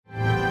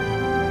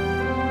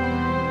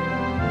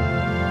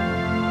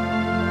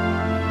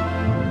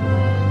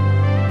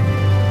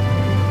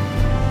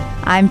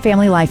I'm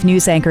Family Life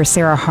News anchor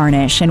Sarah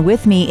Harnish, and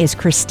with me is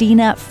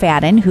Christina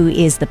Fadden, who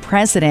is the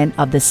president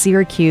of the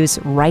Syracuse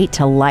Right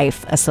to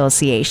Life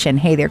Association.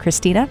 Hey there,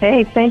 Christina.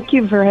 Hey, thank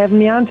you for having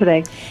me on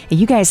today.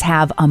 You guys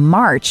have a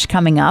march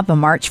coming up, a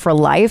March for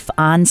Life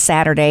on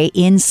Saturday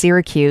in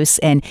Syracuse,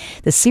 and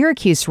the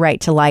Syracuse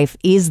Right to Life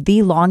is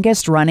the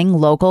longest running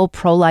local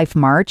pro-life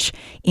march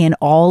in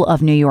all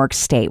of New York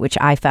State, which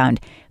I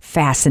found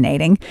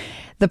fascinating.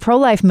 The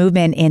pro-life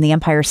movement in the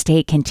Empire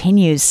State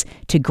continues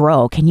to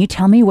grow. Can you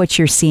tell me what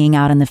you're seeing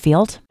out in the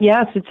field?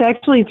 Yes,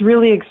 it's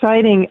really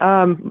exciting.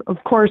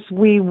 Of course,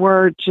 we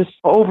were just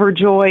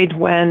overjoyed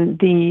when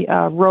the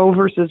Roe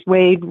versus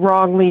Wade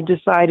wrongly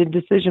decided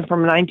decision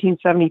from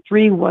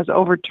 1973 was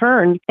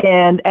overturned.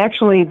 And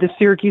actually, the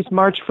Syracuse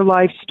March for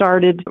Life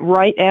started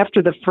right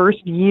after the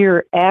first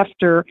year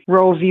after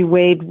Roe v.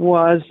 Wade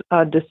was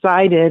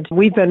decided.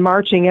 We've been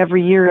marching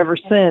every year ever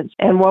since.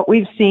 And what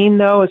we've seen,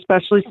 though,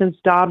 especially since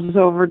Dobbs was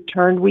overturned,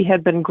 we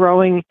had been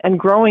growing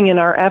in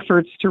our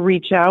efforts to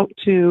reach out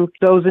to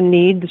those in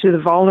need, to the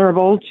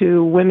vulnerable,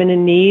 to women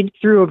in need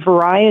through a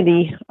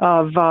variety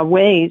of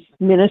ways,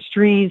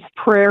 ministries,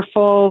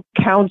 prayerful,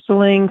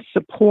 counseling,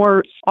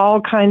 support,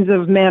 all kinds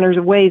of manners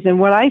of ways. And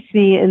what I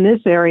see in this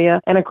area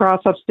and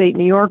across upstate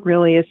New York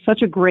really is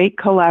such a great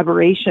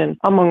collaboration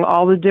among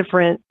all the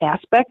different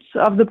aspects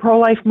of the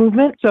pro-life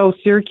movement. So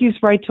Syracuse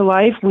Right to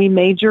Life, we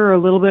major a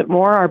little bit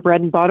more. Our bread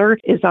and butter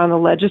is on the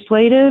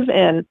legislative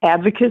and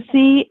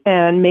advocacy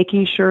and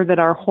making sure that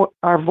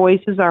our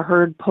voices are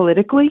heard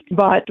politically.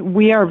 But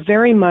we are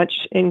very much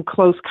in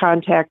close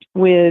contact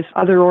with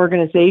other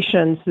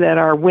organizations that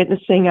are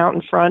witnessing out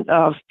in front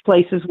of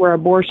places where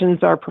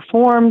abortions are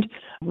performed,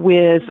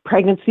 with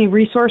pregnancy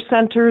resource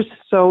centers.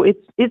 So it's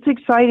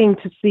exciting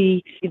to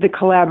see the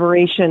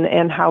collaboration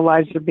and how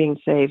lives are being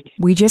saved.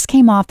 We just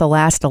came off the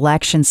last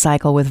election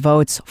cycle with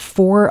votes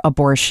for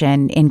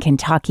abortion in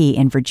Kentucky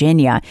and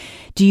Virginia.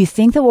 Do you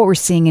think that what we're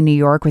seeing in New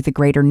York with the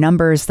greater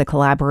numbers, the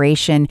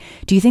collaboration,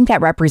 do you think that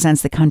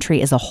represents the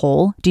country as a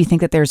whole? Do you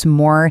think that there's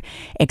more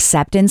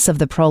acceptance of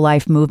the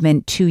pro-life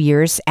movement 2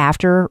 years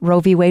after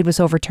Roe v. Wade was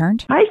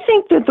overturned? I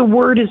think that the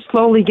word is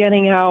slowly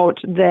getting out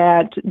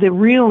that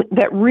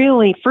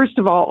really, first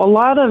of all, a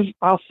lot of,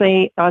 I'll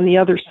say on the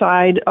other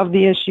side of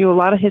the issue, a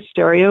lot of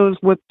hysteria was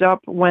whipped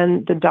up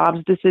when the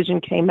Dobbs decision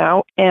came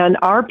out. And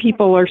our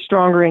people are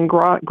stronger in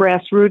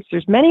grassroots.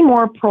 There's many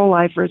more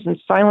pro-lifers and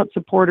silent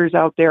supporters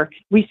out there.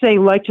 We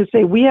like to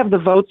say we have the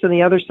votes and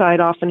the other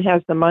side often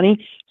has the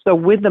money. So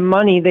with the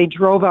money, they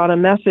drove out a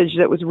message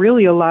that was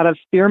really a lot of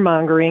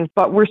fear-mongering.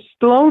 But we're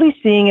slowly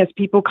seeing, as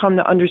people come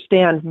to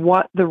understand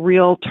what the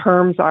real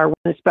terms are,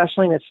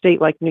 especially in a state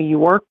like New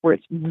York, where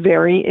it's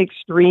very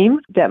extreme,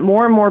 that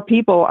more and more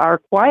people are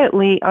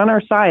quietly on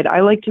our side. I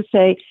like to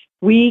say,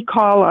 we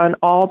call on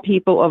all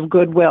people of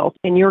goodwill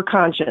in your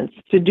conscience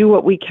to do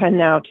what we can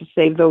now to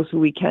save those who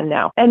we can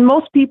now. And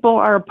most people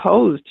are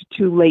opposed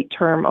to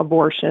late-term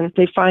abortion.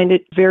 They find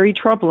it very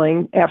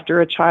troubling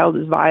after a child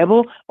is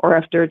viable or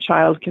after a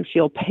child can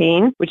feel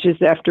pain, which is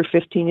after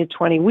 15 to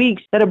 20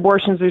 weeks, that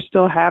abortions are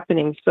still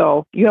happening.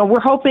 So, we're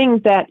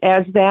hoping that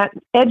as that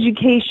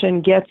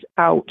education gets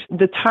out,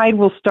 the tide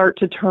will start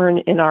to turn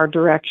in our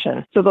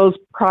direction. So those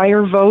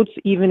prior votes,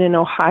 even in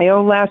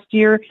Ohio last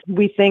year,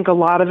 we think a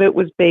lot of it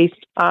was based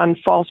on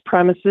false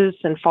premises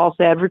and false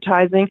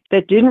advertising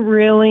that didn't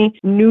really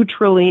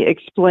neutrally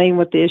explain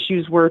what the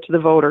issues were to the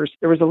voters.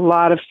 There was a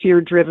lot of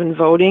fear-driven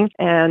voting,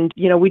 and,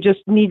 we just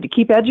need to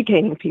keep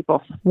educating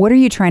people. What are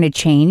you trying to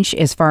change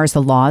as far as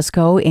the laws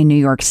go in New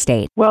York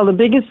State? Well, the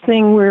biggest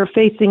thing we're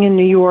facing in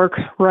New York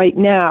right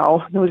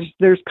now,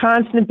 there's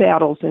constant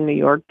battles in New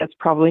York. That's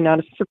probably not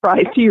a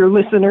surprise to your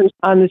listeners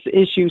on this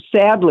issue.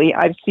 Sadly,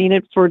 I've seen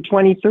it for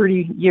 20,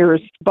 30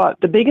 years. But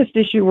the biggest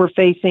issue we're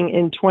facing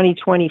in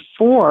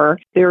 2024,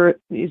 there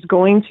is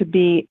going to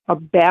be a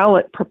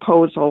ballot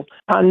proposal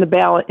on the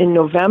ballot in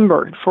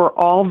November for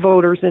all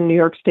voters in New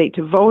York State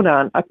to vote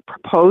on, a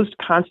proposed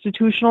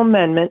constitutional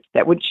amendment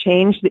that would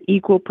change the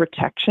Equal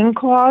Protection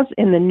Clause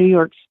in the New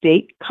York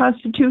State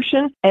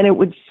Constitution, and it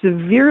would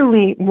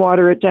severely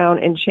water it down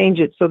and change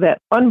it so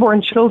that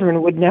unborn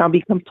children would now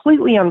be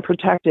completely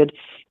unprotected,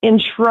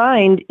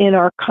 enshrined in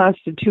our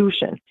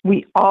Constitution.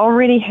 We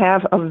already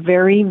have a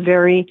very,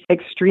 very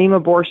extreme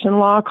abortion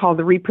law called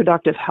the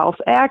Reproductive Health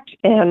Act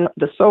and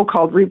the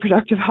so-called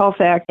Reproductive Health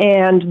Act,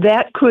 and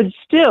that could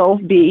still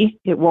be,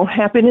 it won't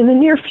happen in the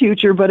near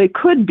future, but it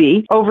could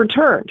be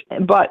overturned.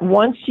 But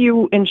once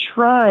you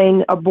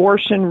enshrine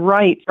abortion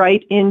rights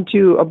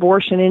into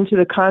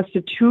the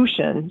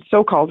Constitution,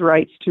 so-called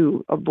rights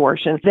to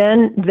abortion,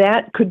 then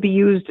that could be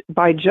used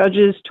by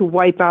judges to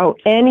wipe out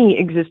any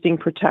existing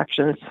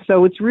protections.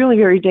 So it's really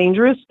very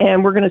dangerous,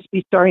 and we're going to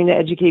be starting to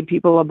educate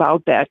people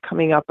about that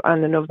coming up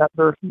on the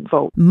November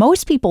vote.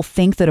 Most people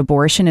think that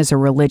abortion is a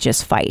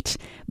religious fight,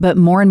 but but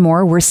more and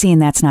more we're seeing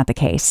that's not the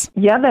case.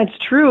 Yeah, that's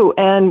true.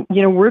 And,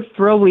 we're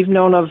thrilled. We've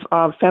known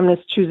of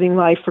feminists choosing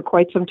life for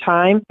quite some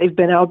time. They've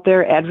been out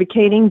there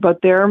advocating,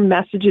 but their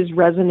message is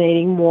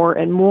resonating more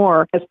and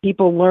more as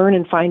people learn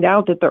and find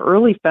out that the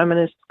early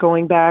feminists,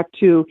 going back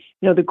to,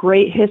 the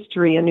great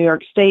history in New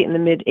York State in the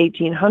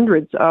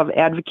mid-1800s of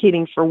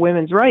advocating for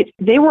women's rights,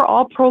 they were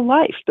all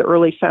pro-life, the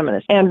early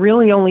feminists. And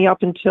really only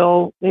up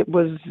until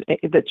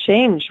the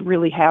change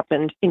really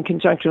happened in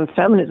conjunction with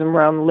feminism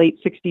around the late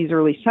 60s,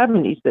 early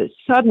 70s, that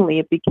suddenly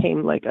it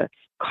became like a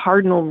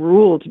cardinal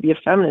rule to be a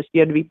feminist.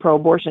 You had to be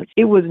pro-abortion.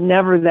 It was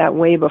never that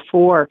way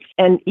before.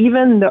 And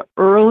even the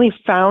early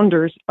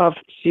founders of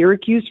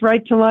Syracuse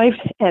Right to Life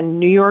and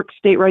New York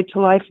State Right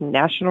to Life,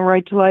 National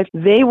Right to Life,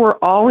 they were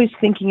always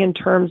thinking in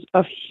terms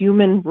of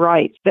human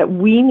rights, that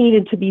we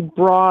needed to be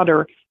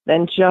broader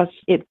than just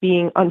it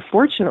being,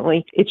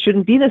 unfortunately, it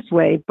shouldn't be this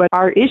way, but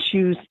our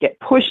issues get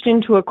pushed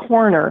into a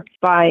corner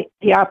by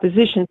the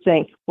opposition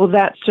saying, well,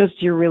 that's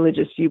just your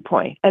religious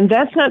viewpoint. And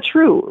that's not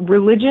true.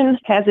 Religion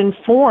has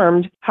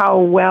informed how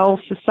well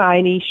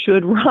society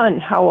should run,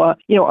 how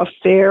a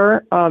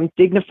fair,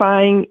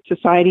 dignifying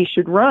society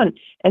should run.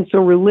 And so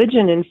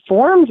religion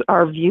informs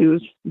our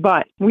views,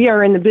 but we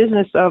are in the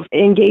business of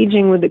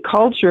engaging with the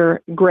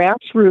culture,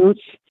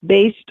 grassroots,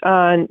 based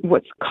on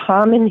what's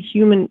common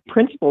human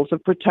principles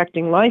of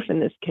protecting life in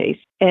this case.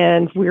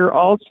 And we're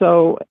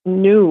also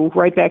new,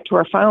 right back to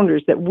our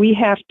founders, that we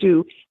have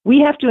to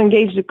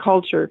engage the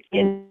culture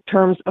in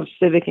terms of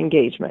civic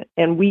engagement.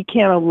 And we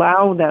can't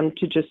allow them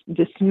to just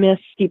dismiss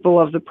people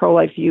of the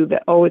pro-life view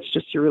that, oh, it's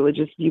just your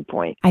religious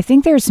viewpoint. I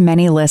think there's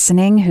many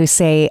listening who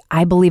say,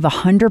 I believe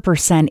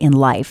 100% in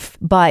life,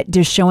 but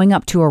does showing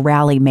up to a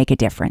rally make a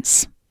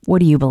difference? What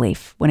do you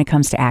believe when it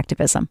comes to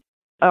activism?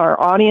 Our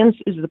audience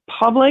is the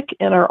public,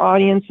 and our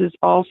audience is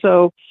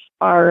also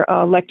our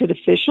elected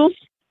officials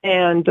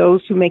and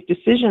those who make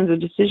decisions, the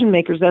decision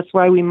makers. That's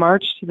why we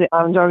march to the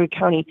Onondaga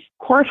County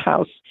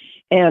Courthouse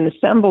and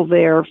assemble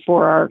there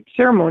for our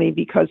ceremony,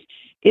 because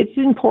it's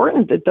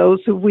important that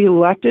those who we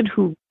elected,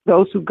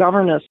 those who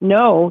govern us,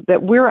 know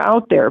that we're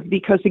out there,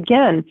 because,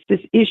 again, this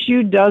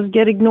issue does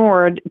get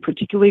ignored,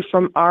 particularly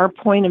from our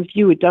point of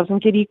view. It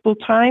doesn't get equal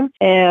time.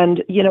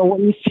 And,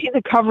 when we see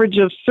the coverage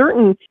of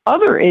certain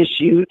other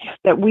issues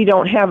that we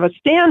don't have a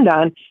stand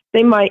on,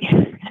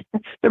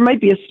 there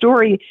might be a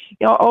story,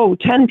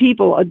 10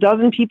 people, a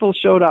dozen people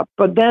showed up.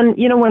 But then,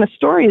 when a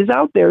story is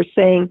out there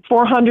saying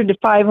 400 to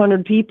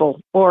 500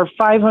 people or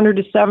 500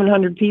 to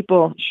 700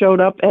 people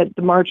showed up at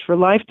the March for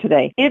Life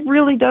today, it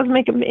really does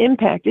make an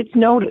impact. It's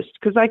noticed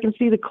because I can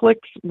see the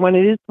clicks when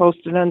it is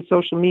posted on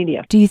social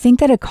media. Do you think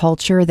that a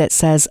culture that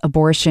says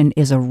abortion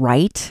is a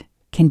right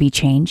can be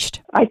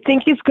changed? I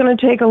think it's going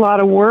to take a lot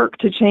of work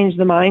to change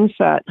the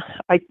mindset.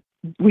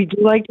 We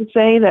do like to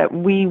say that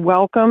we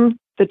welcome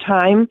the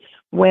time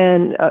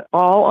when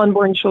all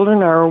unborn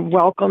children are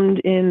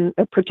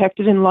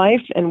protected in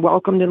life and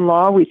welcomed in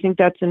law. We think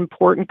that's an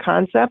important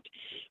concept.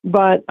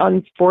 But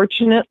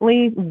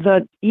unfortunately,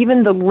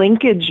 even the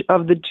linkage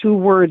of the two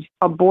words,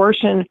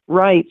 abortion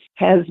rights,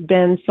 has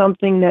been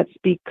something that's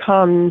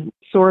become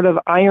sort of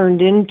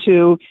ironed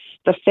into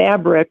the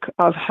fabric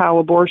of how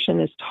abortion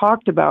is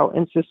talked about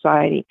in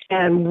society.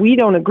 And we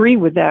don't agree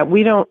with that.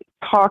 We don't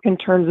talk in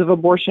terms of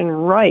abortion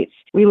rights.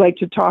 We like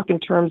to talk in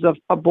terms of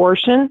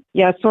abortion,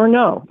 yes or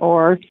no,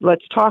 or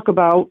let's talk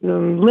about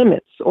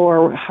limits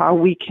or how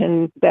we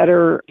can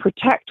better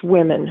protect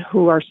women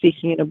who are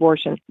seeking an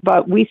abortion.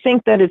 But we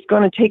think that it's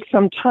going to take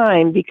some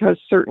time because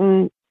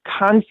certain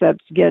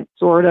concepts get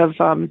sort of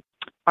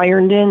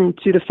ironed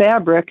into the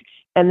fabric,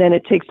 and then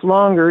it takes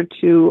longer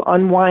to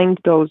unwind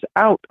those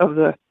out of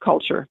the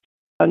culture.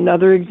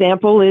 Another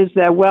example is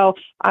that, well,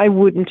 I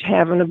wouldn't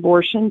have an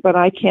abortion, but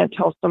I can't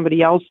tell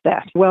somebody else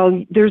that.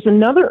 Well, there's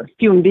another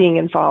human being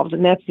involved,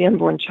 and that's the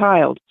unborn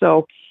child.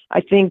 So I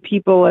think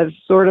people have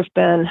sort of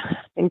been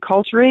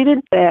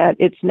enculturated that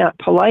it's not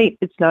polite,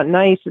 it's not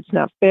nice, it's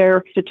not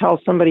fair to tell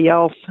somebody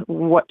else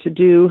what to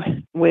do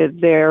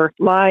with their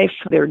life,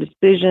 their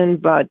decision,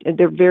 but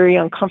they're very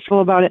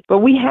uncomfortable about it. But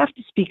we have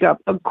to speak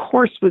up, of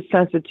course, with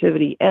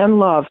sensitivity and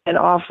love and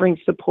offering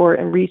support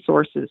and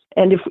resources.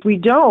 And if we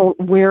don't,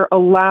 we're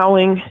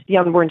allowing the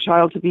unborn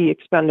child to be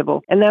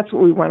expendable. And that's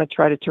what we want to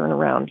try to turn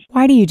around.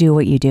 Why do you do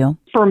what you do?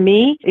 For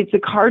me, it's a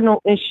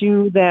cardinal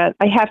issue that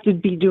I have to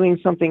be doing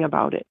something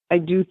about it. I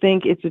do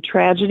think it's a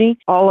tragedy.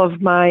 All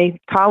of my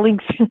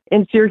colleagues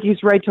in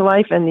Syracuse Right to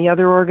Life and the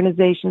other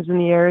organizations in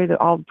the area,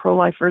 all the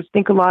pro-lifers,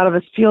 think a lot of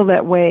us feel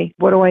that way.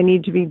 What do I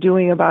need to be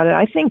doing about it?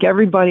 I think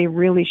everybody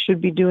really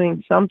should be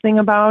doing something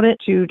about it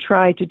to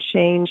try to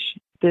change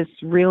this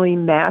really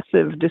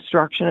massive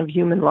destruction of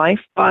human life.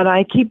 But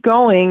I keep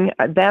going.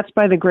 That's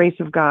by the grace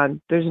of God.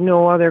 There's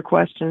no other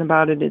question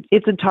about it.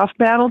 It's a tough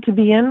battle to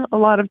be in a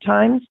lot of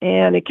times,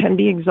 and it can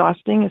be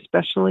exhausting,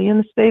 especially in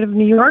the state of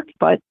New York.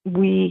 But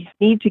we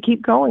need to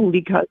keep going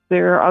because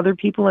there are other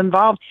people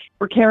involved.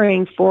 We're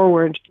carrying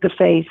forward the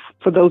faith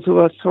for those of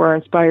us who are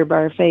inspired by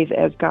our faith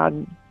as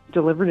God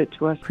delivered it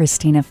to us.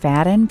 Christina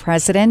Fadden,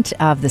 president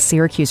of the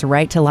Syracuse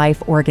Right to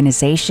Life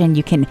organization.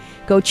 You can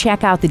go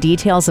check out the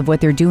details of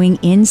what they're doing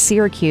in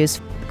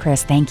Syracuse.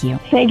 Chris, thank you.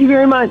 Thank you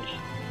very much.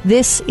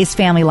 This is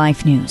Family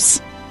Life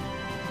News.